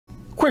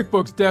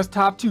QuickBooks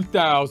Desktop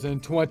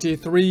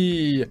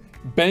 2023.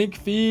 Bank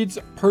feeds,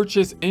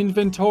 purchase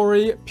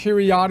inventory,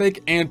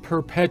 periodic and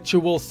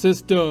perpetual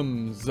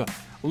systems.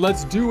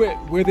 Let's do it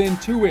with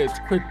Intuit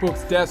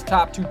QuickBooks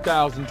Desktop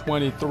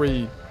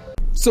 2023.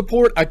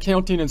 Support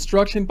accounting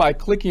instruction by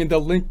clicking the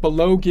link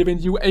below, giving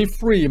you a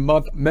free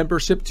month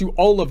membership to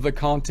all of the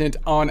content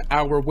on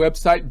our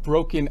website,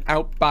 broken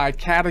out by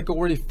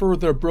category,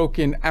 further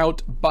broken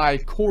out by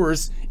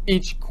course.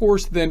 Each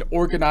course then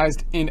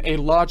organized in a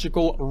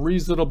logical,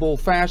 reasonable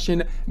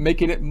fashion,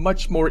 making it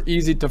much more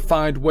easy to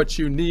find what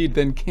you need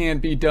than can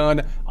be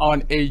done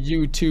on a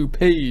YouTube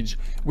page.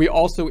 We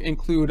also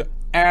include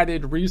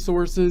added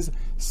resources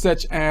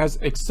such as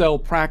Excel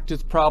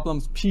practice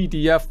problems,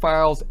 PDF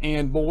files,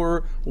 and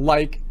more,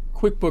 like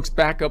QuickBooks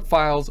backup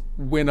files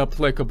when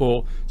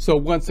applicable. So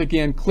once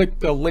again, click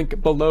the link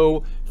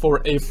below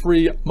for a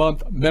free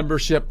month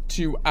membership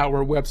to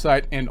our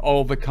website and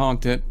all the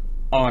content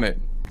on it.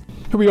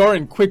 Here we are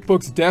in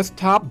QuickBooks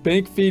Desktop,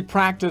 bank feed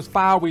practice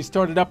file. We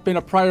started up in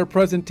a prior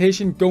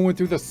presentation going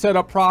through the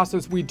setup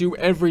process we do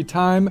every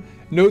time.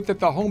 Note that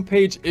the home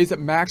page isn't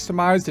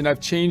maximized, and I've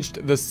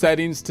changed the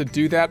settings to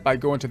do that by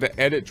going to the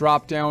edit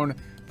drop-down,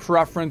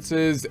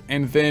 preferences,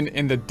 and then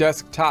in the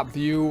desktop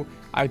view,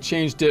 I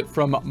changed it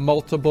from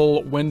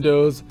multiple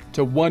windows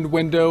to one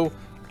window,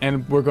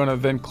 and we're gonna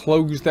then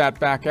close that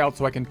back out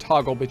so I can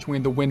toggle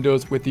between the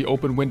windows with the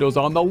open windows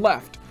on the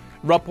left.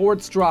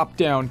 Reports drop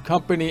down,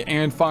 company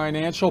and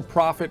financial,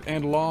 profit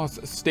and loss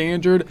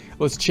standard.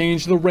 Let's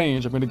change the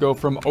range. I'm going to go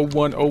from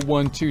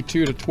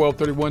 010122 to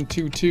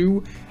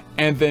 123122,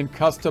 and then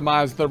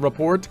customize the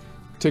report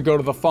to go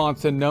to the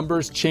fonts and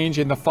numbers,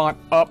 changing the font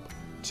up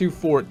to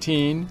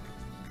 14.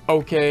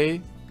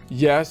 Okay,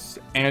 yes,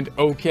 and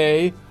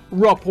okay.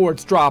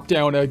 Reports drop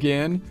down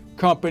again,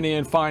 company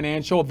and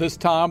financial, this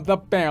time the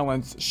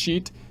balance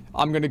sheet.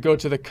 I'm going to go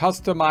to the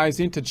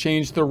customizing to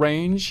change the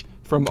range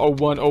from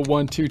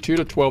 010122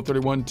 to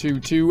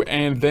 123122,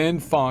 and then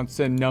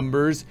fonts and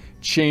numbers,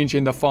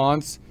 changing the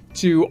fonts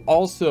to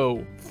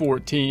also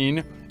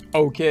 14.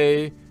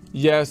 Okay,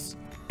 yes,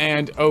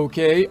 and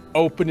okay.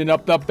 Opening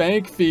up the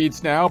bank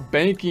feeds now.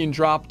 Banking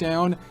drop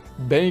down,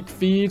 bank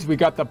feeds. We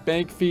got the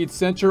bank feed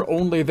center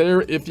only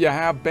there if you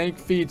have bank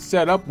feeds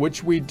set up,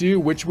 which we do,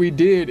 which we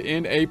did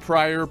in a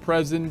prior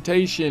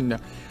presentation.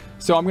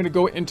 So I'm going to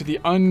go into the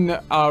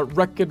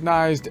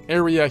unrecognized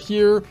area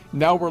here.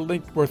 Now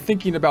we're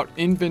thinking about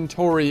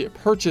inventory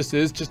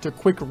purchases. Just a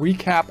quick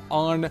recap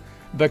on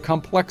the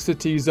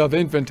complexities of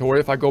inventory.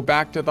 If I go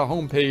back to the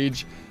home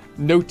page,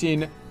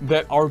 noting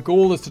that our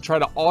goal is to try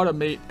to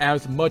automate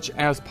as much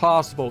as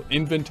possible.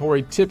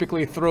 Inventory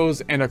typically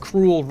throws an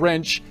accrual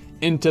wrench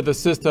into the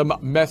system,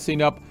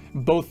 messing up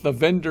both the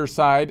vendor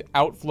side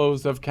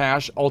outflows of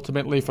cash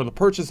ultimately for the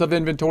purchase of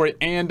inventory,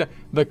 and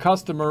the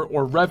customer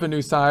or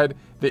revenue side,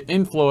 the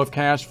inflow of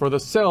cash for the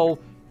sale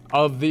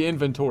of the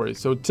inventory.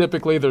 So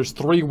typically there's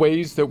three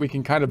ways that we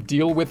can kind of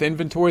deal with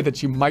inventory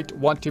that you might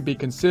want to be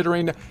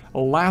considering.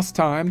 Last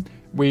time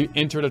we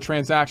entered a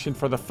transaction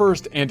for the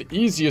first and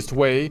easiest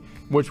way,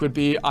 which would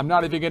be, I'm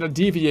not even going to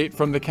deviate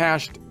from the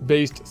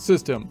cash-based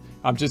system.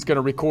 I'm just going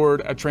to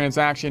record a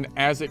transaction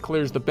as it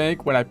clears the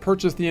bank when I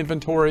purchase the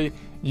inventory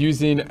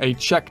using a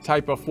check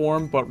type of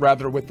form, but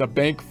rather with the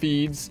bank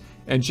feeds,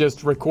 and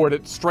just record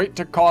it straight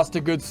to cost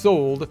of goods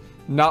sold,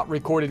 not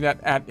recording that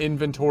at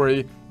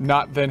inventory,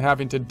 not then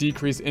having to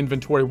decrease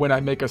inventory when I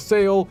make a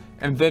sale.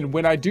 And then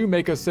when I do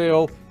make a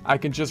sale, I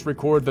can just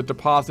record the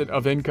deposit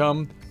of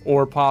income,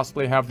 or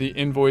possibly have the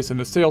invoice and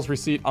the sales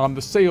receipt on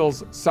the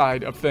sales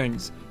side of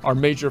things. Our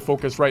major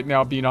focus right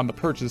now being on the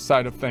purchase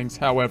side of things,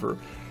 however.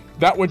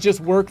 That would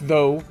just work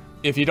though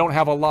if you don't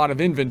have a lot of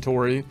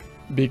inventory,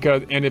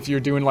 and if you're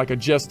doing like a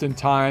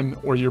just-in-time,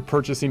 or you're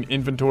purchasing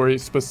inventory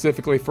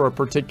specifically for a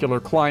particular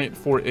client,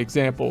 for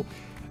example.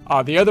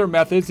 The other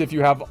methods, if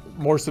you have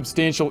more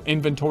substantial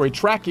inventory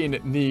tracking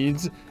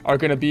needs, are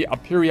going to be a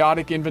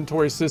periodic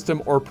inventory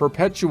system or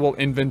perpetual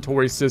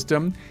inventory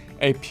system.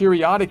 A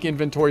periodic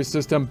inventory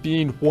system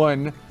being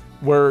one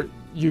where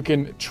you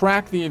can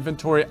track the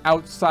inventory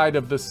outside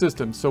of the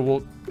system. So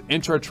we'll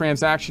enter a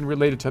transaction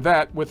related to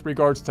that. With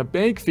regards to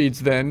bank feeds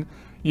then,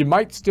 you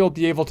might still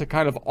be able to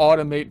kind of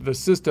automate the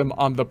system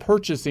on the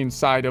purchasing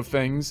side of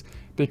things,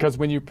 because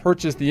when you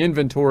purchase the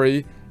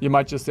inventory, you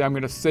might just say, I'm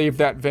going to save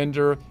that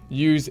vendor,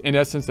 use in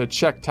essence a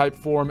check type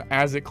form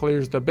as it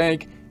clears the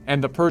bank,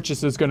 and the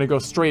purchase is going to go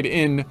straight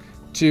in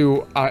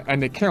to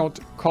an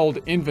account called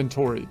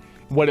inventory.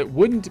 What it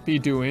wouldn't be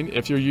doing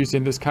if you're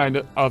using this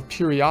kind of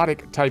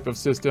periodic type of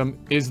system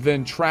is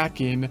then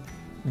tracking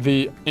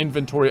the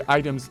inventory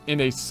items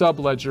in a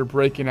subledger,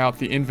 breaking out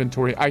the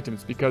inventory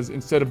items, because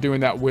instead of doing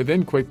that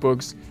within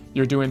QuickBooks,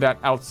 you're doing that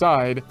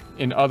outside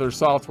in other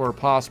software,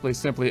 possibly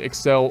simply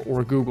Excel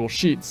or Google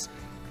Sheets.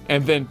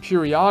 And then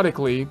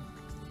periodically,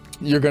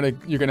 you're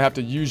gonna have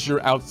to use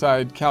your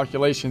outside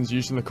calculations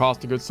using the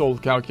cost of goods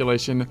sold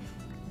calculation,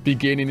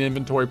 beginning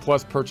inventory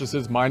plus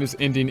purchases minus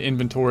ending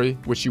inventory,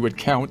 which you would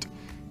count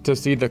to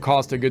see the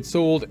cost of goods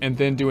sold, and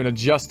then do an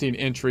adjusting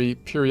entry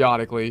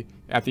periodically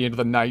at the end of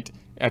the night,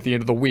 at the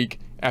end of the week,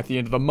 at the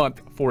end of the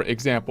month, for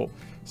example.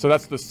 So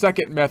that's the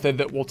second method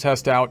that we'll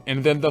test out.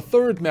 And then the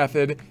third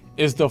method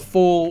is the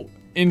full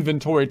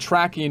inventory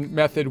tracking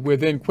method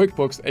within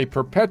QuickBooks, a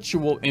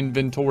perpetual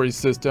inventory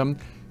system,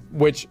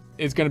 which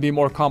is going to be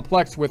more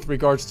complex with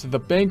regards to the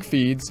bank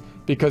feeds,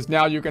 because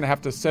now you're going to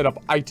have to set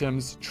up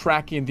items,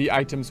 tracking the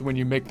items when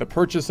you make the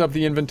purchase of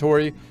the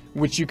inventory,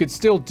 which you could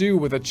still do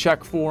with a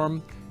check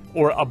form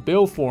or a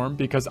bill form,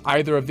 because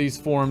either of these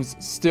forms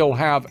still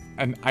have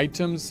an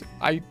items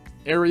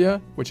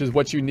area, which is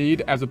what you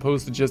need, as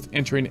opposed to just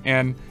entering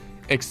an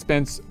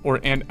expense or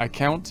an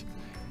account.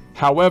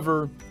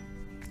 However,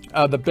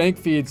 the bank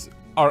feeds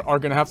are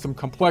going to have some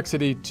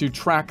complexity to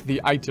track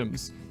the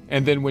items.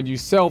 And then when you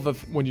sell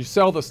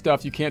the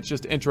stuff, you can't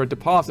just enter a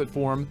deposit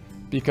form,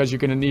 because you're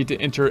going to need to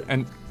enter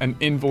an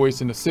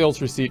invoice and a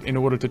sales receipt in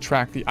order to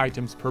track the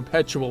items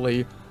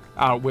perpetually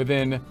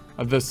within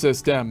the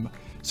system.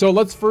 So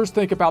let's first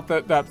think about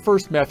that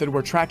first method.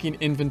 We're tracking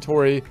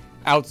inventory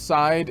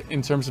outside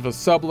in terms of a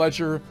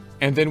subledger,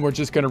 and then we're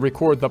just going to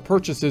record the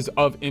purchases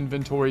of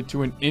inventory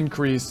to an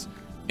increase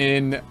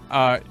in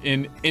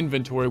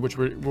inventory, which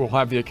we'll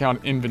have the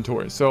account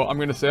inventory. So I'm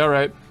going to say, all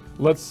right,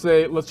 I'm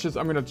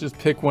going to just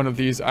pick one of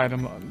these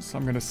items.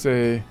 I'm going to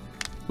say,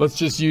 let's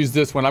just use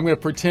this one. I'm going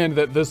to pretend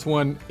that this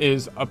one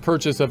is a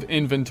purchase of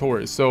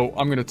inventory. So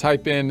I'm going to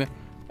type in,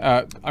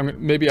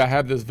 maybe I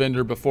had this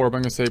vendor before, but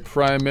I'm going to say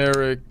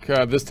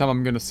Primeric. This time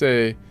I'm going to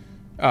say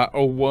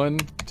 01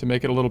 to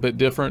make it a little bit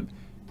different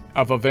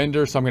of a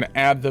vendor. So I'm going to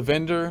add the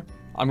vendor.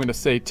 I'm going to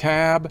say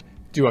tab,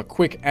 do a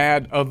quick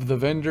add of the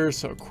vendor.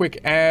 So quick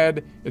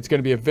add, it's going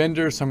to be a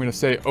vendor. So I'm going to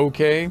say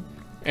okay.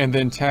 And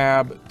then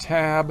tab,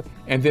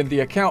 and then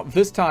the account.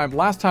 This time,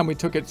 last time we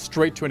took it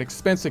straight to an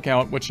expense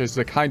account, which is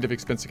the kind of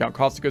expense account,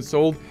 cost of goods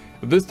sold.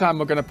 This time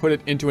we're going to put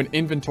it into an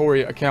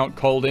inventory account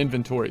called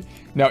inventory.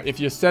 Now, if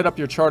you set up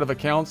your chart of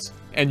accounts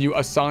and you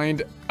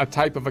assigned a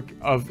type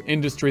of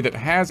industry that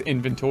has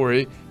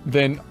inventory,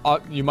 then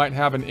you might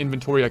have an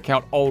inventory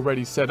account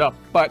already set up,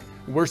 but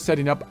we're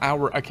setting up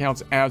our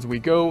accounts as we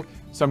go.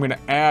 So I'm going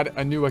to add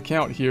a new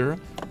account here,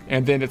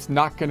 and then it's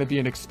not going to be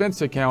an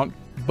expense account,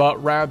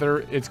 but rather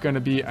it's going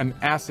to be an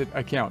asset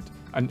account,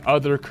 an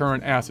other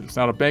current asset. It's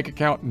not a bank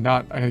account,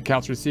 not an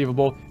accounts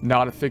receivable,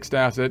 not a fixed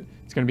asset.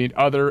 It's going to be an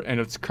other, and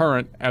it's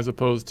current as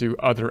opposed to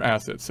other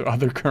assets. So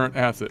other current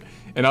asset.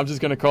 And I'm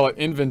just going to call it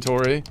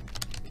inventory.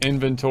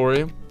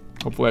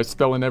 Hopefully I'm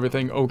spelling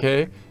everything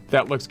okay.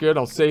 That looks good.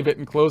 I'll save it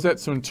and close it.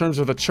 So in terms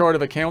of the chart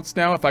of accounts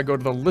now, if I go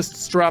to the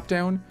lists drop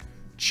down,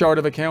 chart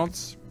of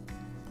accounts,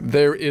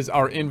 there is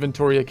our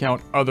inventory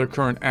account, other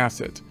current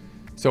asset.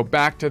 So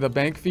back to the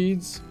bank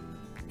feeds.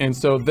 And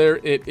so there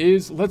it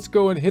is. Let's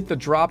go and hit the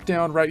drop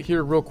down right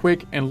here real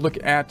quick and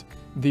look at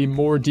the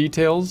more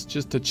details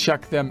just to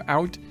check them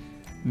out.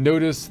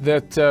 Notice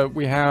that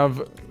we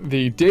have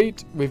the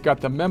date, we've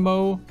got the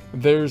memo,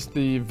 there's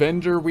the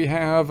vendor, we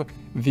have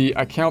the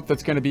account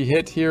that's going to be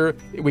hit here.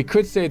 We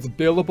could say it's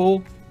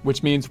billable,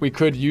 which means we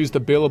could use the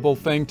billable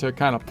thing to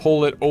kind of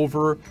pull it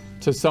over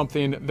to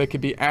something that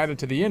could be added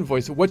to the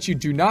invoice. What you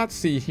do not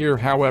see here,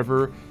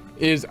 however,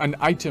 is an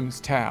items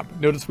tab.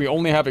 Notice we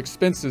only have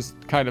expenses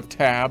kind of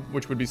tab,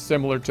 which would be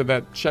similar to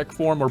that check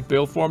form or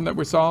bill form that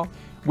we saw.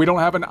 We don't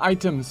have an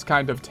items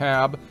kind of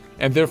tab,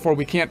 and therefore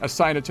we can't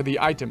assign it to the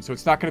item. So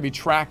it's not going to be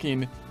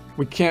tracking.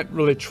 We can't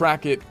really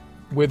track it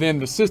within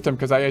the system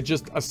because I had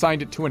just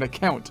assigned it to an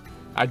account.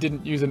 I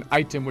didn't use an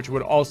item, which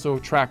would also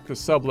track the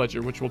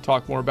subledger, which we'll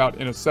talk more about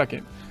in a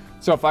second.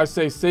 So if I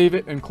say save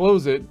it and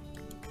close it,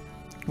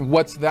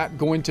 what's that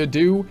going to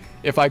do?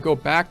 If I go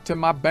back to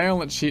my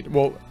balance sheet,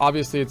 well,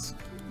 obviously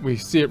we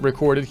see it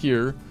recorded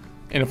here.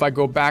 And if I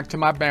go back to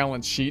my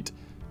balance sheet,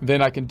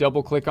 then I can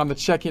double click on the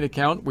checking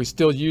account. We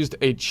still used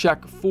a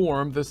check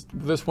form.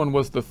 This one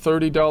was the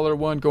 $30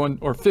 one going,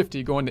 or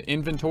 $50 going to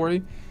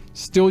inventory.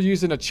 Still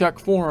using a check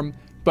form,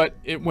 but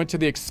it went to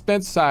the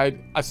expense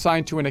side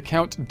assigned to an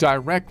account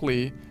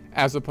directly,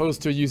 as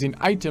opposed to using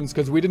items,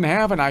 because we didn't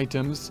have an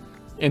items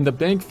in the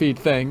bank feed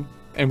thing.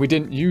 And we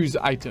didn't use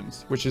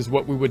items, which is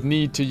what we would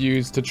need to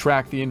use to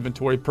track the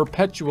inventory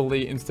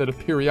perpetually instead of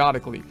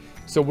periodically.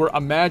 So we're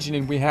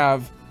imagining we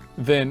have,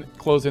 then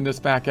closing this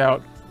back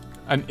out,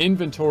 an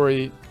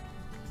inventory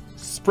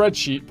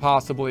spreadsheet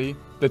possibly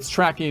that's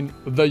tracking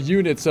the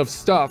units of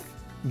stuff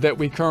that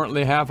we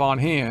currently have on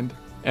hand.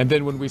 And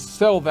then when we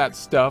sell that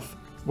stuff,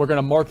 we're going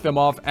to mark them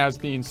off as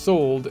being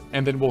sold,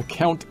 and then we'll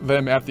count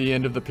them at the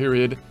end of the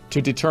period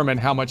to determine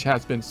how much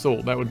has been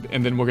sold.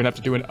 And then we're going to have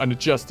to do an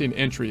adjusting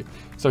entry.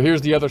 So here's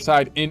the other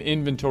side, in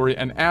inventory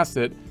and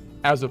asset,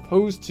 as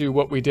opposed to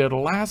what we did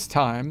last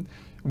time,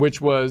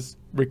 which was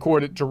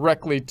recorded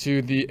directly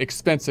to the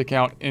expense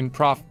account in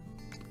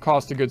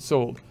cost of goods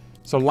sold.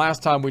 So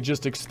last time we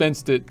just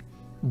expensed it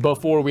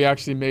before we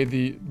actually made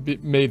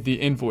the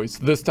invoice.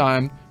 This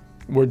time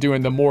we're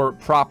doing the more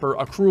proper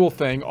accrual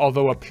thing,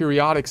 although a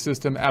periodic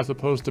system as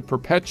opposed to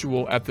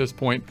perpetual at this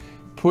point,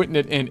 putting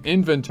it in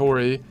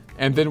inventory,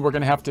 and then we're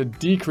going to have to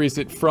decrease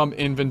it from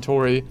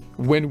inventory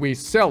when we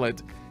sell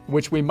it,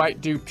 which we might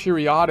do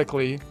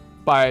periodically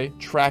by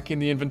tracking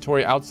the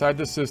inventory outside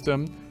the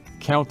system,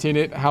 counting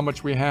it, how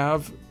much we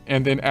have,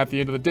 and then at the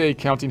end of the day,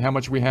 counting how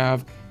much we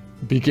have,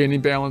 beginning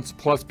balance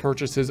plus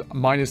purchases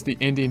minus the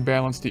ending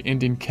balance, the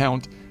ending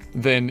count,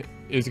 then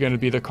is going to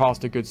be the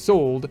cost of goods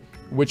sold,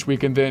 which we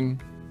can then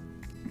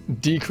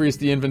decrease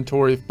the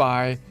inventory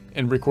by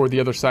and record the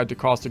other side to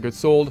cost of goods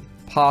sold,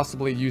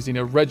 possibly using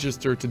a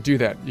register to do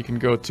that. You can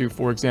go to,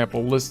 for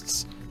example,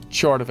 lists,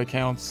 chart of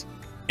accounts,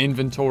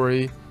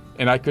 inventory,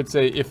 and I could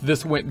say if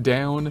this went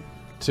down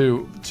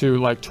to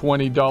like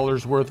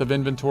 $20 worth of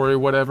inventory,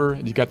 whatever,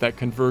 and you got that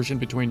conversion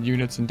between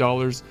units and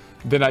dollars,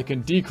 then I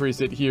can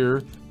decrease it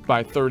here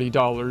by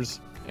 $30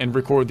 and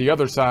record the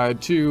other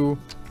side to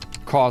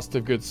cost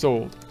of goods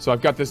sold. So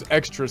I've got this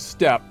extra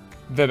step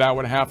that I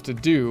would have to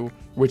do,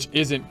 which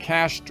isn't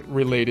cash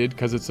related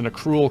because it's an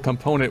accrual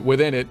component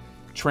within it,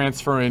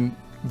 transferring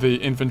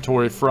the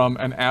inventory from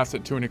an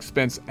asset to an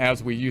expense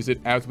as we use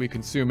it, as we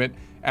consume it,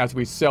 as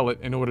we sell it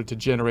in order to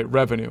generate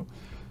revenue.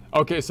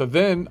 Okay, so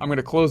then I'm going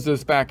to close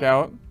this back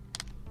out.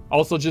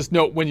 Also, just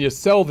note when you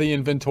sell the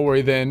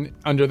inventory, then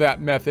under that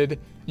method,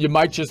 you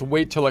might just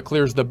wait till it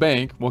clears the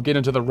bank. We'll get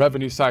into the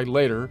revenue side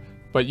later,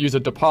 but use a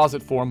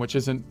deposit form, which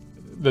isn't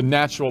the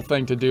natural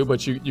thing to do,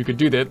 but you could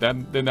do that.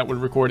 Then that would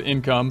record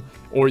income,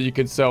 or you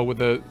could sell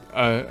with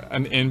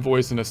an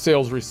invoice and a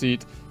sales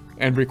receipt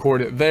and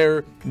record it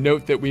there.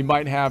 Note that we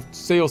might have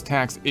sales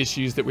tax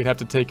issues that we'd have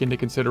to take into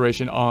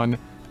consideration on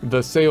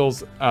the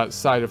sales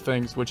side of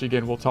things, which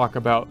again, we'll talk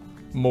about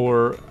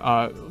more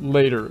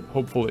later,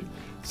 hopefully.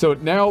 So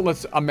now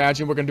let's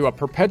imagine we're going to do a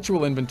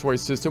perpetual inventory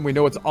system. We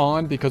know it's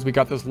on because we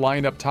got this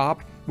line up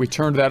top. We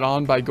turned that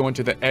on by going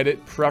to the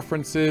edit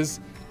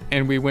preferences,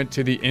 and we went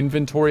to the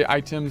inventory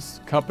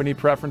items, company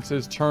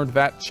preferences, turned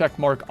that check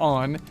mark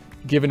on,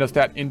 giving us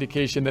that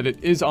indication that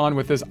it is on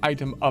with this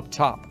item up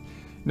top.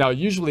 Now,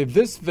 usually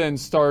this then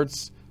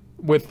starts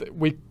with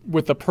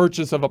the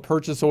purchase of a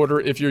purchase order,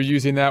 if you're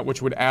using that,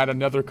 which would add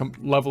another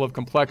level of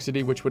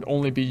complexity, which would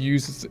only be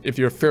used if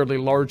you're a fairly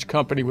large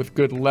company with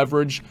good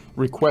leverage,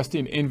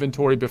 requesting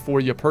inventory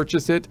before you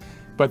purchase it.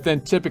 But then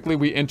typically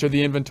we enter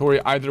the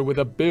inventory either with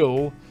a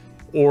bill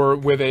or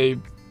with a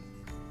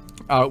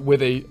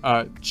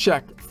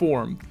check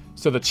form.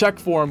 So the check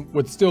form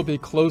would still be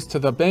close to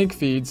the bank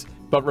feeds,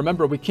 but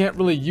remember, we can't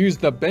really use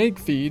the bank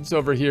feeds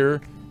over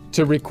here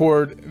to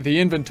record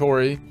the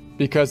inventory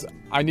because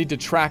I need to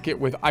track it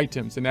with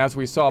items. And as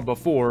we saw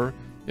before,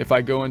 if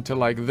I go into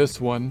like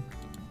this one,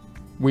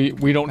 we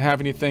don't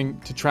have anything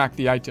to track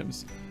the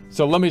items.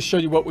 So let me show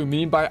you what we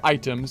mean by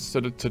items.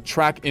 So to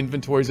track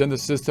inventories in the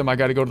system, I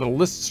got to go to the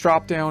lists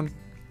drop down,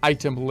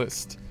 item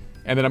list.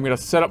 And then I'm going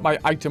to set up my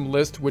item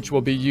list, which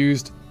will be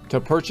used to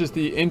purchase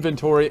the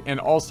inventory and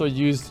also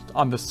used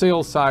on the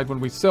sales side when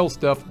we sell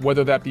stuff,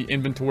 whether that be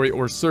inventory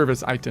or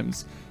service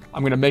items.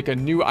 I'm going to make a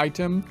new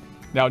item.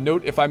 Now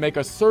note, if I make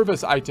a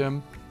service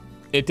item,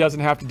 it doesn't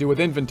have to do with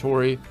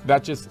inventory.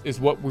 That just is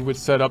what we would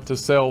set up to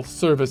sell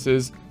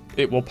services.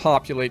 It will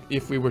populate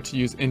if we were to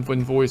use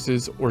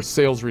invoices or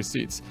sales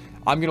receipts.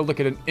 I'm going to look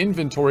at an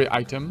inventory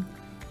item.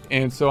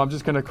 And so I'm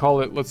just going to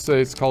call it,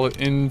 let's call it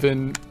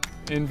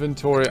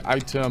inventory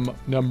item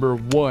number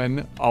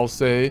 1, I'll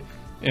say.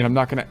 And I'm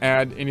not going to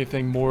add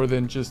anything more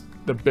than just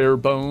the bare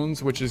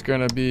bones, which is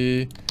going to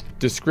be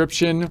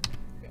description,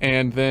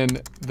 and then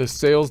the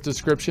sales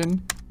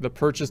description, the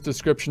purchase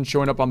description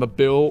showing up on the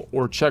bill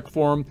or check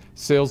form,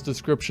 sales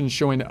description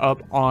showing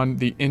up on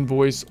the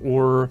invoice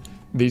or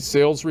the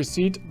sales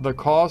receipt. The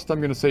cost I'm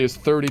going to say is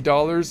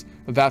 $30.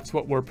 That's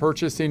what we're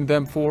purchasing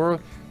them for.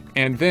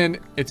 And then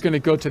it's going to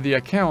go to the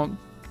account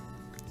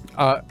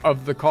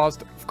of the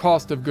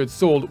cost of goods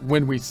sold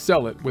when we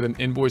sell it with an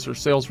invoice or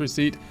sales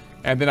receipt.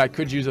 And then I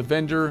could use a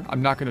vendor.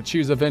 I'm not going to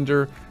choose a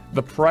vendor.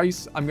 The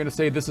price, I'm going to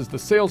say this is the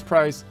sales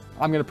price.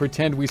 I'm going to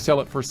pretend we sell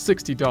it for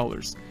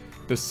 $60.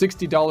 The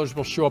 $60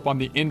 will show up on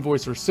the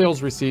invoice or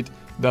sales receipt.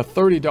 The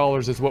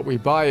 $30 is what we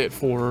buy it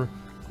for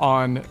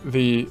on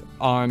the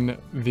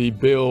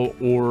bill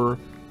or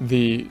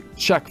the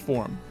check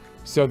form.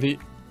 So the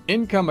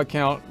income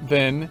account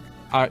then,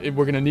 we're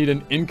going to need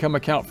an income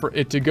account for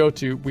it to go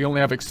to. We only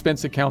have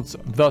expense accounts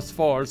thus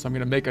far, so I'm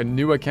going to make a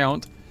new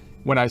account.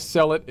 When I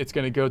sell it, it's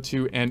going to go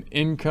to an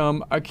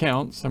income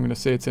account. So I'm going to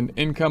say it's an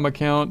income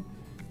account.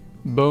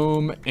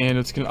 Boom. And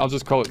it's going to, I'll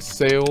just call it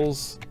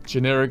sales,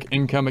 generic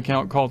income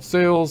account called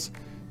sales.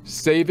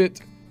 Save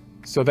it.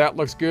 So that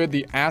looks good.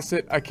 The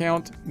asset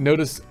account,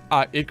 notice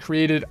it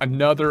created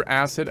another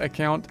asset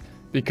account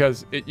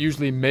because it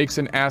usually makes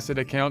an asset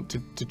account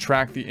to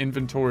track the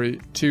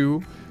inventory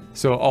too.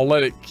 So I'll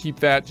let it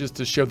keep that just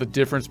to show the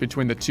difference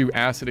between the two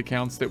asset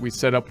accounts that we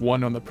set up,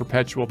 one on the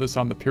perpetual, this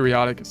on the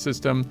periodic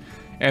system.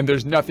 And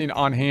there's nothing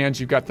on hand.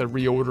 You've got the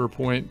reorder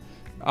point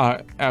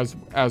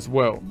as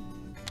well.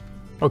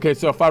 Okay,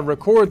 so if I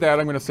record that,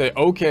 I'm going to say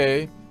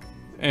okay.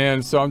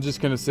 And so I'm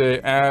just going to say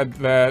add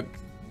that.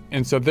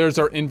 And so there's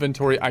our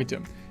inventory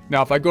item.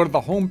 Now, if I go to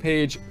the home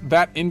page,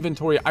 that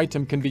inventory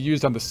item can be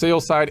used on the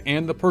sales side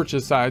and the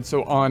purchase side.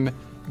 So on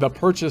the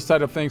purchase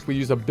side of things, we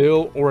use a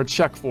bill or a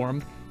check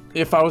form.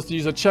 If I was to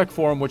use a check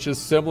form, which is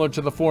similar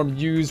to the form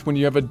used when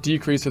you have a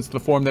decrease, it's the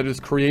form that is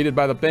created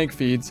by the bank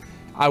feeds.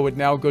 I would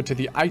now go to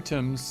the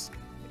items,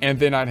 and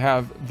then I'd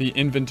have the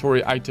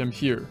inventory item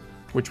here,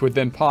 which would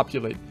then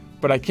populate.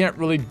 But I can't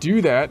really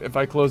do that if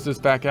I close this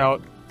back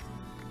out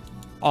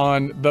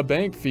on the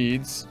bank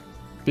feeds,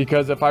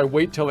 because if I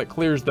wait till it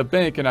clears the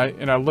bank and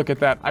I look at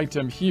that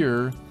item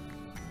here,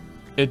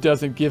 it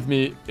doesn't give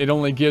me, it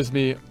only gives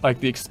me like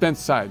the expense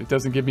side. It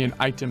doesn't give me an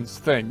items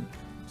thing.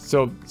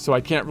 So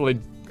I can't really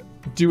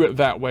do it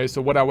that way.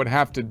 So what I would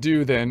have to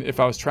do then, if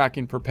I was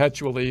tracking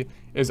perpetually,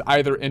 is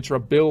either enter a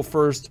bill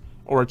first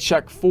or a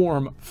check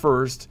form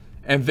first,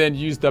 and then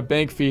use the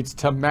bank feeds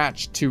to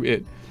match to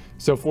it.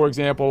 So for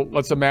example,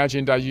 let's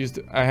imagine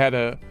I had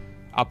a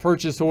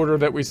purchase order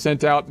that we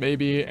sent out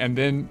maybe, and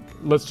then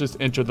let's just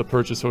enter the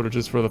purchase order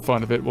just for the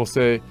fun of it. We'll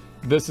say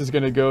this is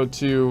going to go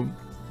to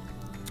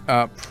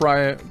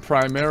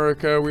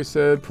Primerica, we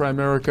said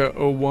Primerica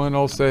 01,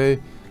 I'll say,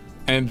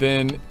 and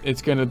then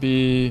it's going to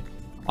be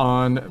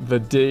on the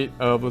date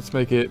of, let's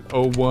make it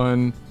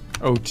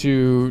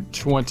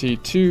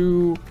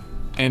 01/02/22,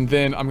 and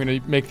then I'm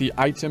going to make the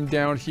item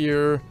down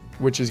here,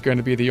 which is going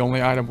to be the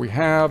only item we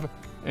have,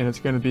 and it's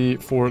going to be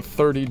for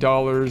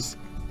 $30.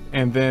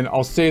 And then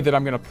I'll say that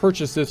I'm going to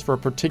purchase this for a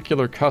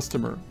particular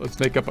customer. Let's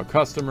make up a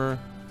customer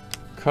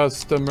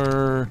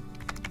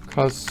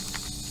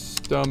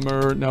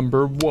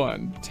number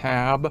 1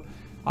 tab.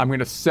 I'm going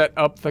to set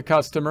up the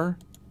customer.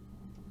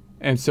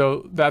 And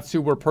so that's who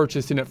we're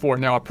purchasing it for.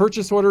 Now, a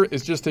purchase order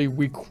is just a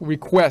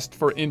request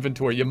for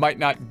inventory. You might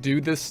not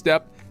do this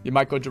step. You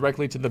might go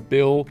directly to the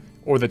bill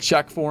or the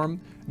check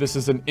form. This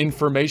is an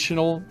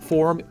informational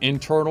form,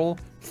 internal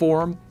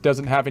form,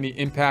 doesn't have any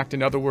impact,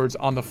 in other words,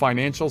 on the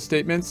financial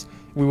statements.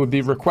 We would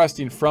be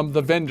requesting from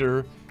the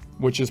vendor,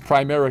 which is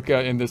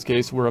Primerica in this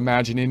case, we're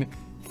imagining,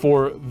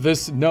 for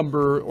this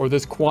number or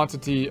this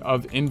quantity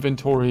of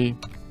inventory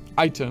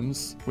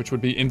items, which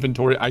would be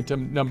inventory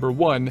item number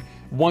 1.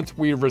 Once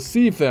we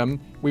receive them,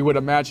 we would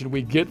imagine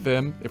we get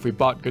them. If we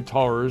bought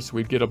guitars,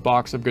 we'd get a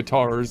box of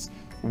guitars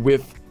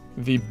with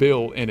the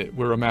bill in it,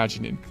 we're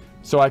imagining.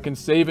 So I can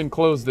save and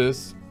close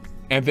this,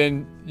 and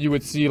then you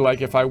would see,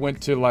 like, if I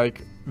went to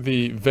like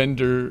the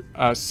vendor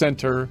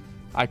center,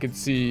 I could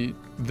see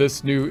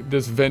this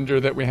vendor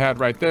that we had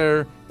right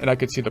there, and I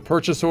could see the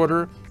purchase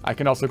order. I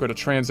can also go to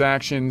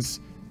transactions,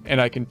 and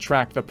I can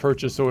track the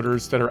purchase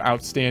orders that are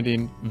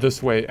outstanding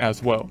this way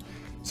as well.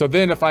 So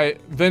then if I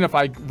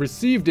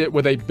received it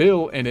with a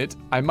bill in it,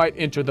 I might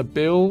enter the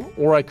bill,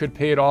 or I could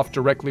pay it off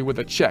directly with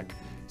a check.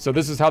 So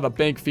this is how the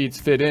bank feeds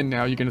fit in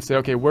now. You're going to say,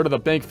 okay, where do the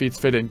bank feeds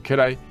fit in? Could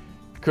I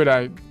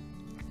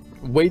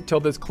wait till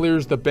this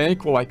clears the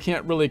bank? Well, I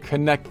can't really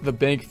connect the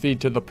bank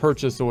feed to the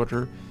purchase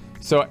order.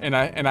 So, and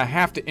I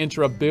have to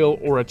enter a bill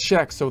or a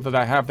check so that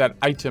I have that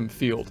item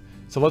field.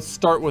 So let's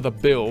start with a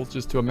bill,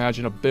 just to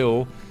imagine a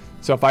bill.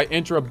 So if I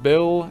enter a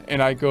bill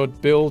and I go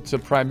bill to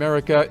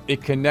Primerica,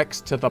 it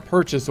connects to the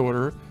purchase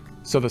order.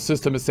 So the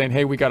system is saying,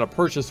 hey, we got a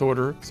purchase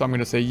order. So I'm going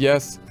to say,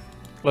 yes,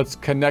 let's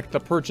connect the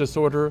purchase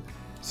order.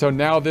 So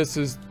now this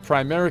is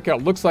Primerica.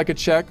 It looks like a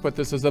check, but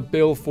this is a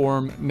bill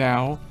form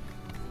now.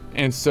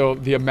 And so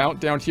the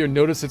amount down here,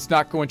 notice it's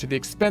not going to the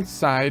expense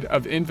side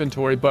of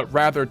inventory, but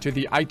rather to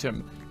the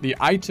item. The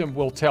item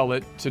will tell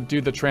it to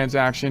do the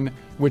transaction,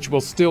 which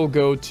will still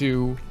go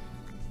to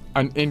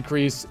an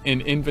increase in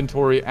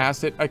inventory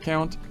asset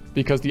account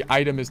because the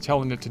item is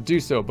telling it to do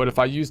so. But if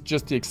I use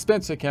just the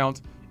expense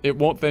account, it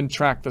won't then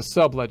track the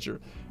subledger.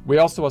 We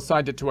also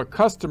assigned it to a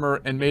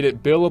customer and made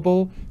it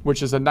billable,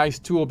 which is a nice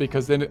tool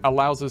because then it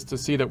allows us to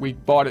see that we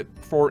bought it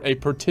for a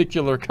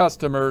particular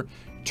customer,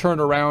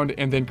 turn around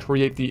and then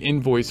create the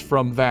invoice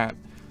from that.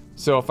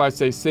 So if I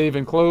say save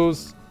and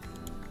close,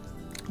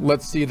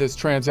 let's see this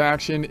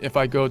transaction. If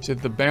I go to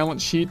the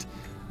balance sheet,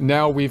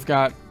 now we've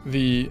got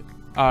the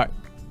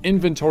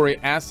inventory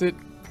asset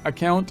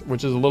account,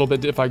 which is a little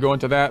bit, if I go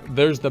into that,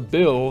 there's the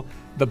bill.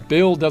 The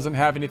bill doesn't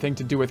have anything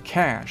to do with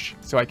cash,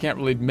 so I can't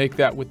really make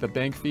that with the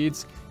bank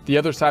feeds. The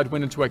other side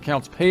went into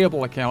accounts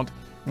payable account,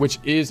 which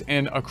is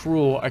an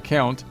accrual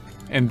account,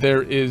 and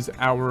there is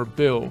our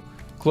bill.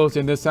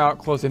 Closing this out,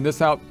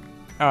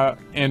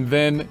 and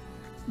then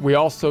we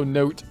also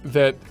note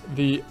that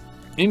the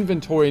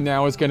inventory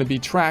now is going to be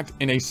tracked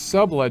in a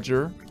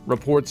subledger,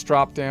 reports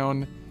drop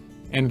down,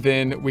 and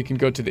then we can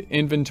go to the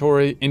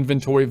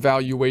inventory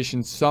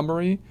valuation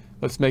summary.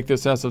 Let's make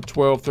this as of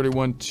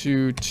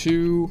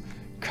 12/31/22,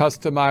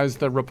 customize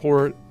the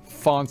report,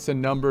 fonts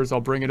and numbers, I'll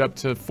bring it up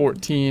to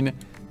 14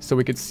 so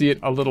we could see it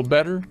a little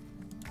better.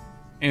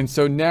 And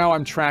so now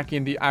I'm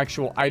tracking the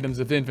actual items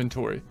of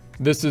inventory.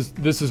 This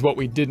is what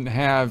we didn't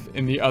have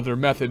in the other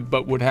method,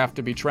 but would have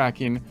to be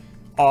tracking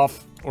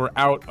off or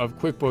out of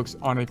QuickBooks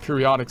on a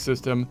periodic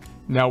system.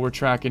 Now we're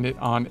tracking it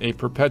on a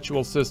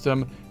perpetual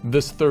system.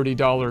 This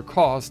 $30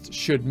 cost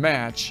should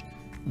match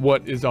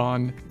what is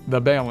on the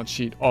balance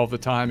sheet all the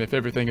time if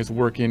everything is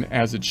working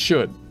as it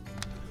should.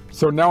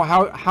 So now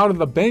how do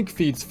the bank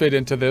feeds fit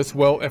into this?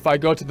 Well, if I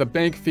go to the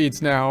bank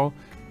feeds now,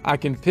 I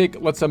can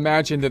pick, let's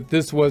imagine that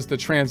this was the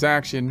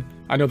transaction.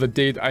 I know the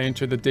date, I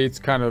entered the dates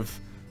kind of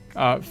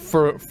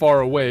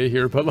far away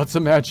here, but let's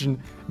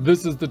imagine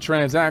this is the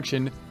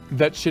transaction.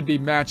 that should be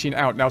matching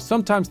out. Now,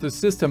 sometimes the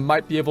system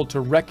might be able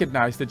to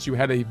recognize that you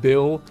had a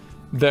bill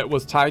that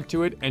was tied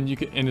to it, and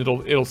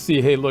it'll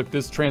see, hey, look,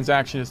 this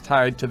transaction is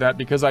tied to that.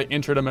 Because I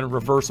entered them in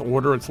reverse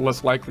order, it's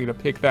less likely to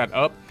pick that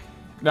up.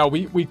 Now,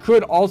 we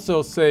could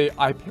also say,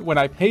 when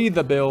I pay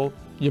the bill,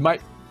 you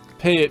might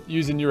pay it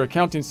using your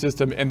accounting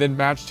system and then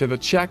match to the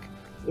check.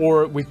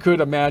 Or we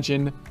could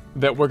imagine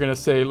that we're going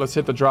to say, let's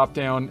hit the drop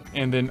down,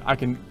 and then I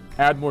can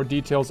add more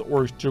details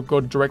or to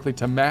go directly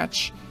to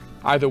match.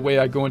 Either way,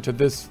 I go into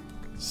this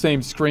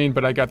same screen,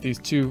 but I got these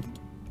two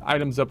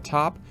items up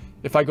top.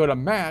 If I go to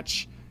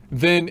match,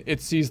 then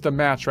it sees the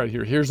match right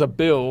here. Here's a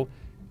bill,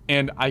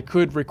 and I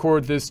could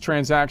record this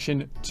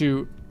transaction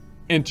to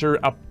enter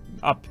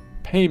a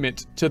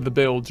payment to the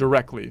bill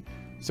directly.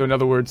 So in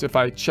other words, if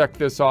I check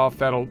this off,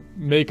 that'll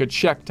make a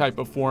check type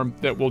of form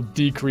that will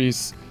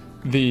decrease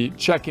the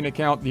checking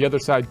account, the other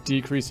side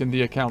decreasing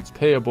the accounts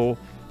payable.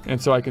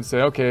 And so I can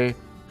say, okay,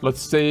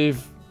 let's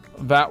save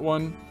that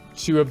one.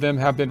 Two of them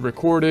have been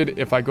recorded.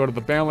 If I go to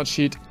the balance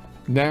sheet,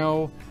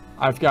 now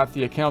I've got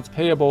the accounts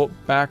payable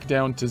back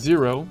down to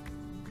 0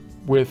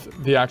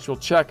 with the actual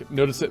check.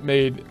 Notice it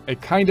made a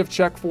kind of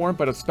check form,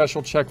 but a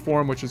special check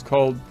form, which is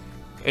called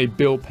a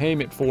bill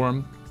payment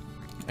form.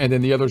 And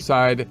then the other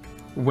side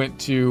went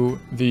to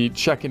the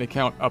checking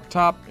account up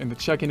top. In the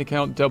checking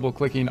account, double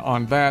clicking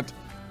on that,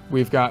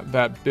 we've got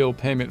that bill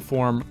payment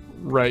form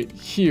right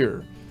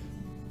here.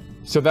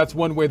 So that's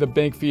one way the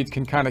bank feeds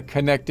can kind of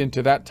connect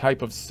into that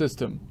type of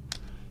system.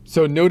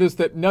 So notice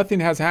that nothing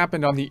has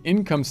happened on the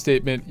income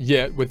statement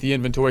yet with the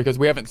inventory because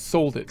we haven't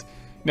sold it.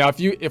 Now,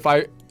 if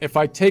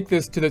I take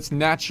this to its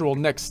natural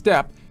next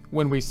step,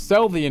 when we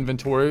sell the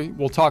inventory,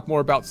 we'll talk more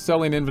about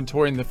selling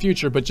inventory in the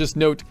future, but just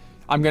note,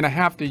 I'm going to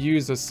have to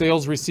use a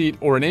sales receipt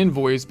or an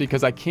invoice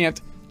because I can't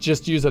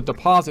just use a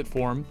deposit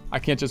form. I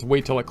can't just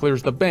wait till it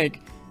clears the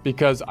bank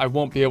because I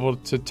won't be able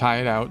to tie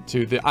it out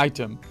to the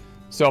item.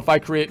 So if I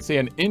create, say,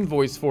 an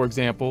invoice, for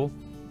example,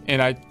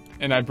 and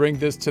I bring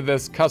this to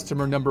this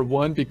customer number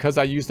 1 because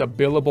I used a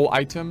billable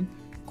item,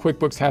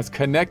 QuickBooks has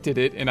connected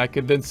it, and I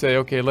could then say,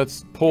 okay,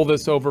 let's pull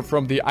this over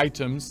from the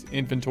items,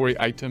 inventory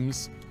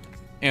items,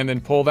 and then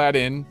pull that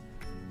in.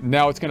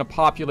 Now it's going to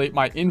populate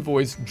my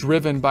invoice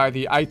driven by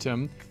the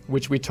item,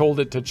 which we told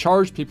it to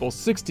charge people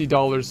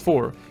 $60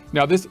 for.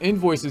 Now this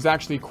invoice is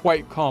actually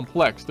quite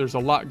complex. There's a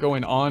lot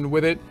going on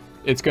with it.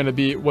 It's going to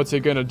be, what's it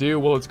going to do?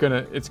 Well, it's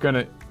going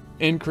to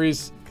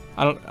increase.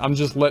 I'm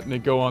just letting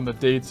it go on the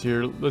dates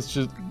here.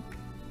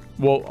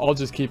 I'll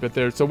just keep it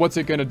there. So what's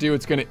it going to do?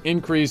 It's going to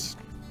increase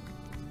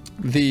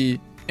the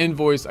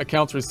invoice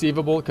accounts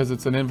receivable because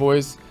it's an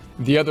invoice.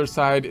 The other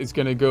side is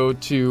going to go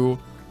to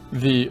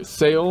the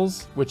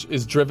sales, which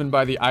is driven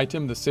by the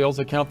item, the sales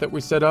account that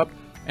we set up.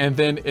 And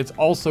then it's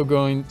also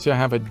going to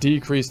have a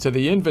decrease to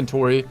the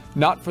inventory,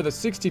 not for the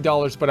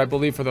 $60, but I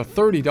believe for the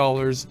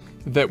 $30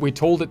 that we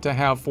told it to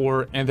have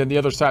for. And then the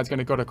other side is going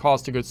to go to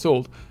cost of goods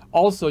sold.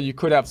 Also, you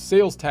could have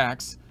sales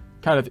tax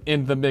kind of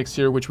in the mix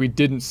here, which we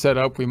didn't set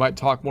up. We might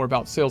talk more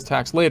about sales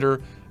tax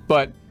later,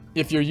 but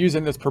if you're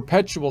using this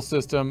perpetual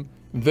system,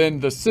 then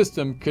the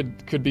system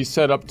could be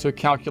set up to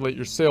calculate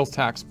your sales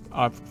tax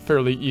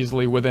fairly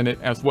easily within it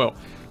as well.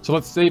 So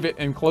let's save it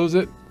and close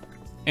it.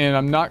 And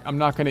I'm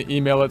not going to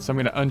email it, so I'm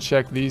going to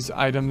uncheck these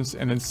items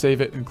and then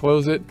save it and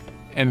close it.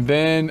 And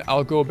then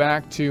I'll go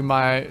back to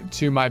my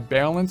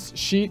balance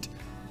sheet.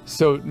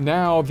 So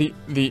now the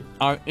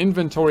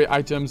inventory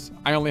items,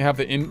 I only have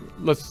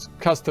let's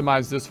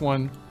customize this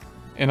one,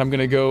 and I'm going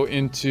to go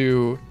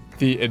into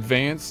the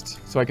advanced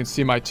so I can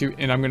see my two,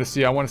 and I'm going to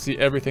see, I want to see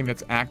everything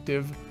that's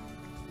active.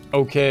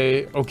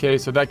 Okay,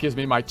 so that gives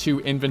me my 2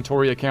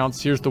 inventory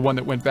accounts. Here's the one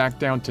that went back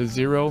down to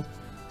 0.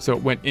 So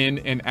it went in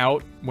and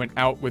out, went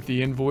out with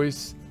the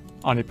invoice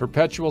on a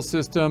perpetual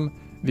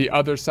system. The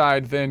other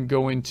side then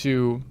going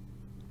to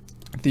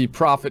the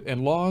profit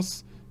and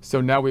loss.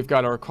 So now we've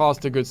got our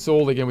cost of goods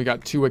sold. Again, we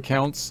got 2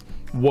 accounts.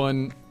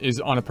 One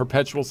is on a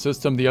perpetual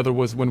system. The other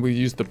was when we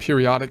used the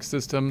periodic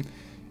system.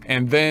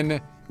 And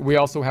then we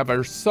also have our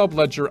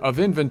subledger of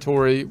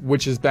inventory,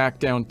 which is back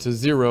down to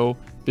 0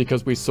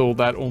 because we sold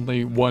that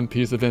only one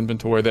piece of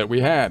inventory that we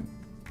had.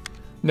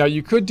 Now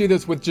you could do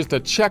this with just a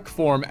check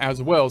form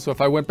as well. So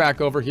if I went back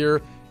over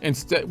here,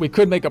 instead we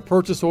could make a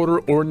purchase order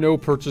or no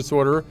purchase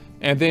order.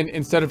 And then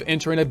instead of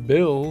entering a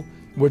bill,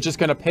 we're just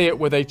going to pay it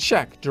with a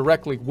check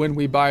directly when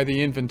we buy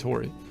the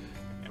inventory.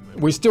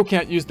 We still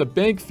can't use the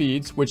bank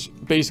feeds, which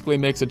basically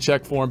makes a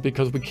check form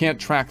because we can't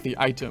track the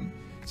item.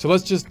 So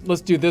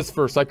let's do this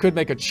first. I could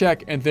make a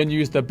check and then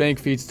use the bank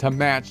feeds to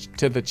match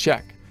to the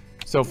check.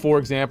 So for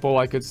example,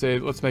 I could say,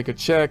 let's make a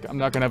check. I'm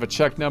not going to have a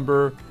check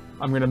number.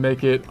 I'm going to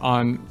make it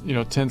on,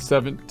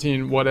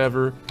 1017,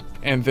 whatever.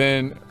 And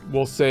then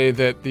we'll say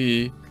that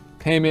the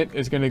payment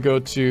is going to go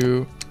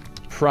to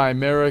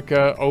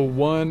Primerica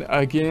 01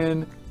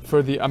 again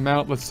for the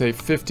amount, let's say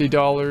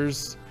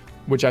 $50,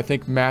 which I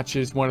think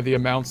matches one of the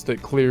amounts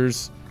that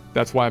clears.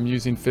 That's why I'm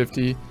using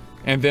 50.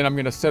 And then I'm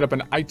going to set up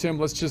an item.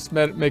 Let's just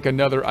make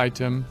another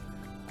item.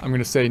 I'm going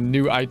to say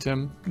new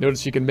item.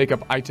 Notice you can make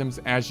up items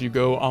as you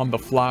go on the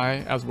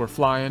fly, as we're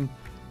flying.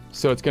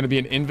 So it's going to be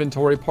an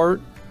inventory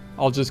part.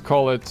 I'll just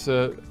call it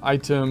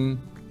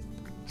item.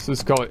 So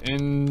let's call it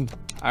in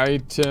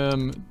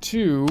item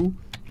 2.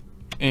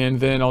 And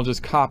then I'll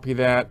just copy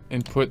that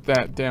and put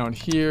that down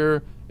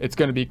here. It's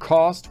going to be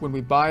cost when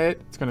we buy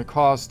it. It's going to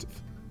cost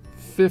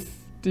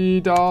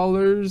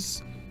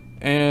 $50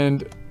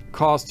 and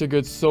cost of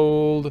goods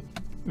sold.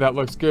 That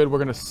looks good. We're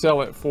going to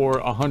sell it for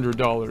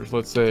 $100,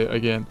 let's say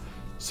again.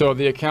 So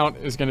the account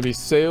is going to be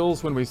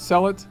sales when we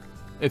sell it.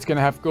 It's going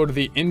to have to go to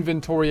the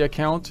inventory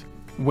account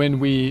when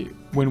we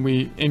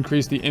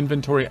increase the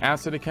inventory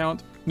asset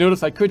account.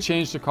 Notice I could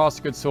change the cost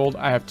of goods sold.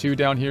 I have 2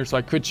 down here, so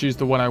I could choose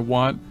the one I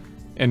want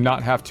and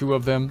not have 2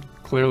 of them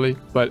clearly,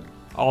 but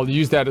I'll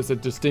use that as a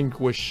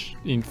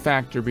distinguishing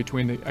factor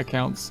between the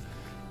accounts.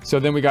 So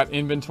then we got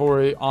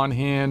inventory on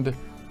hand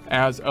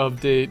as of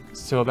date.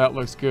 So that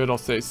looks good. I'll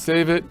say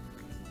save it.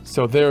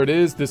 So there it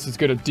is. This is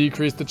going to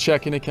decrease the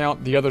checking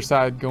account. The other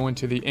side go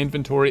into the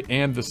inventory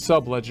and the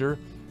subledger.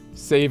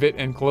 Save it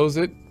and close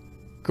it.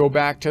 Go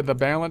back to the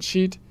balance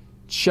sheet,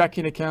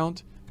 checking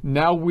account.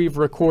 Now we've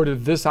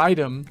recorded this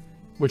item,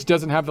 which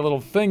doesn't have the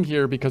little thing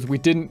here because we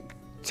didn't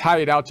tie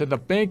it out to the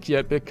bank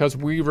yet because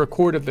we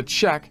recorded the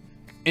check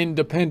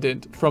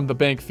independent from the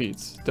bank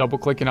feeds. Double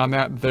clicking on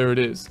that, there it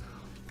is.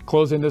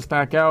 Closing this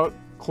back out,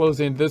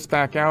 closing this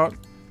back out.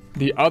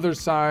 The other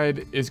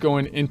side is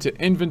going into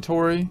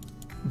inventory.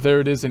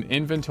 There it is in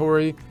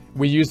inventory.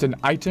 We used an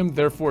item,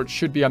 therefore it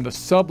should be on the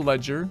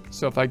subledger.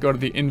 So if I go to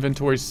the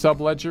inventory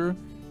subledger,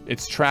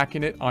 it's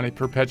tracking it on a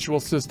perpetual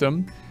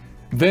system.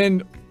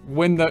 Then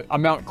when the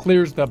amount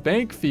clears the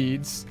bank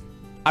feeds,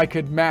 I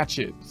could match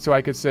it. So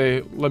I could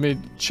say, let me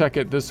check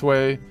it this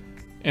way.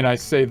 And I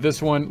say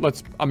this one,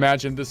 let's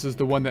imagine this is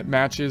the one that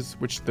matches,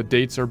 which the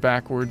dates are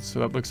backwards. So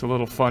that looks a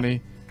little funny,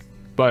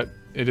 but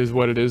it is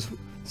what it is.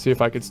 See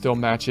if I could still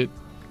match it.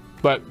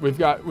 But we've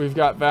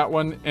got that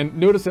one. And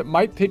notice it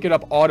might pick it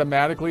up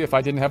automatically if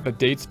I didn't have the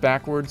dates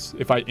backwards,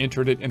 if I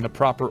entered it in the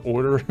proper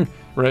order,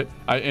 right?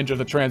 I entered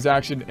the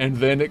transaction and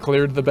then it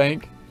cleared the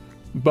bank.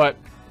 But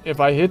if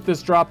I hit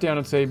this drop down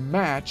and say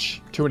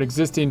match to an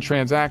existing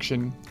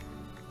transaction,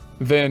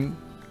 then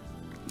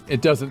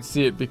it doesn't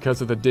see it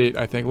because of the date,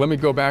 I think. Let me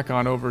go back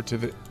on over to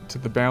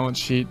the balance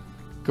sheet,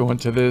 go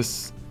into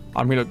this.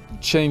 I'm going to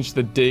change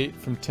the date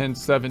from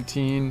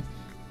 10/17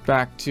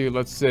 back to,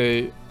 let's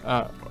say,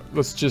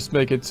 let's just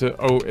make it to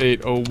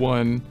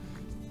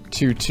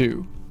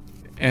 08/01/22.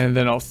 And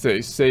then I'll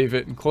say save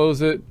it and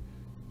close it.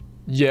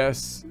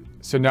 Yes.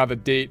 So now the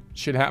date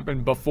should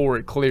happen before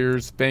it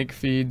clears bank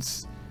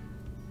feeds.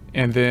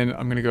 And then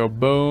I'm going to go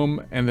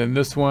boom. And then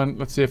this one,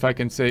 let's see if I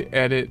can say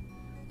edit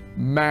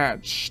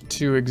match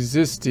to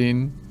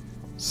existing,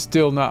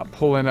 still not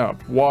pulling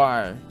up.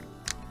 Why?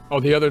 Oh,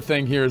 the other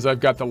thing here is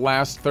I've got the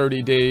last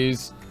 30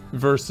 days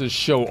versus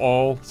show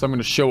all. So I'm going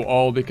to show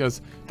all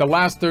because the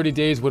last 30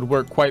 days would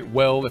work quite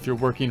well if you're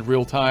working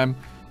real time.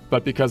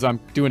 But because I'm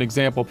doing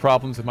example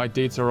problems and my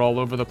dates are all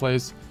over the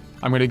place,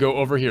 I'm going to go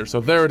over here. So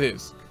there it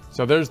is.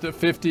 So there's the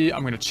 50.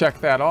 I'm going to check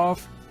that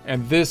off.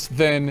 And this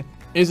then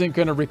isn't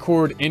going to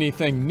record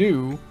anything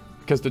new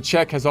because the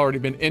check has already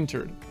been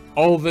entered.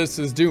 All this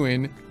is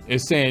doing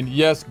is saying,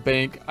 yes,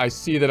 bank, I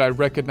see that I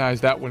recognize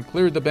that one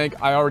cleared the bank.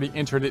 I already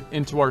entered it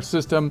into our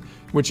system,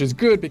 which is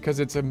good because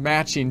it's a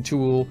matching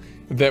tool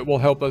that will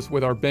help us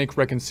with our bank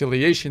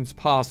reconciliations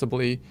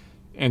possibly.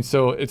 And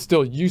so it's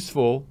still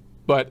useful,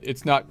 but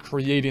it's not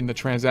creating the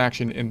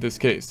transaction in this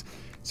case.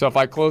 So if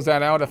I close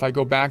that out, if I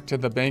go back to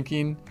the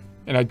banking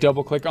and I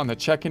double click on the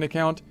checking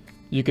account,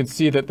 you can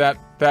see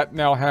that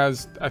now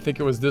has, I think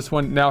it was this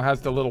one, now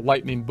has the little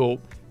lightning bolt,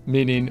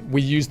 meaning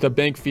we use the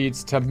bank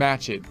feeds to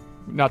match it,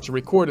 not to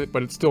record it,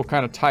 but it's still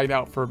kind of tied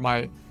out for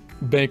my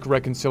bank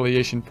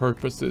reconciliation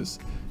purposes.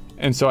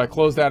 And so I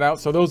close that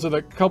out. So those are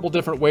the couple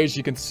different ways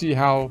you can see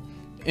how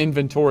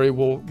inventory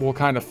will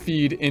kind of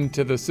feed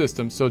into the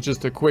system. So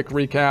just a quick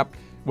recap,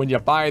 when you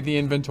buy the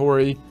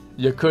inventory,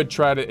 you could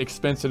try to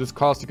expense it as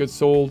cost of goods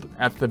sold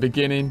at the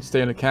beginning,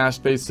 stay in a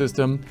cash-based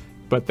system,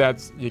 but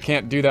you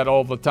can't do that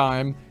all the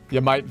time.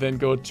 You might then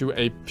go to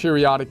a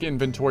periodic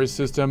inventory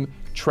system,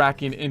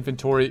 tracking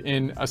inventory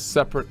in a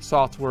separate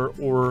software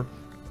or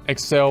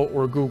Excel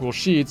or Google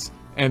Sheets.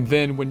 And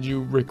then when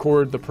you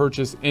record the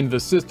purchase in the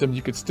system,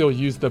 you could still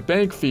use the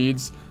bank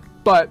feeds.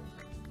 But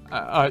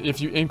if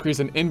you increase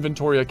an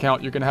inventory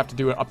account, you're going to have to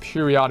do a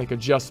periodic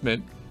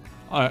adjustment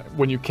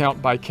when you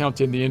count by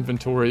counting the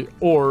inventory.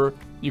 Or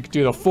you could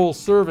do the full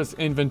service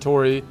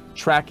inventory,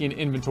 tracking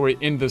inventory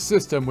in the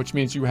system, which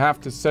means you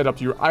have to set up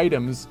your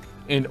items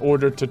in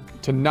order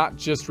to not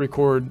just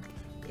record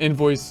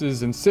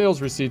invoices and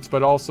sales receipts,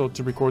 but also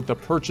to record the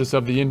purchase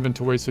of the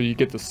inventory. So you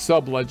get the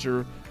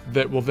subledger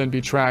that will then be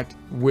tracked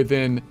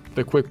within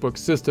the QuickBooks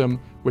system,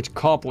 which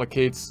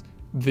complicates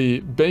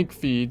the bank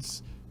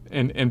feeds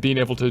and being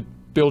able to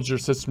build your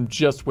system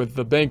just with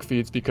the bank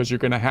feeds, because you're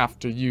going to have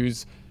to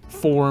use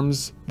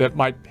forms that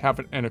might have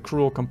an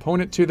accrual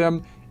component to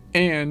them,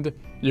 and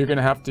you're going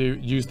to have to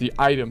use the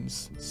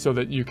items so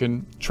that you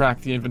can track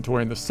the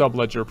inventory in the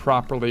subledger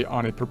properly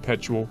on a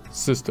perpetual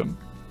system.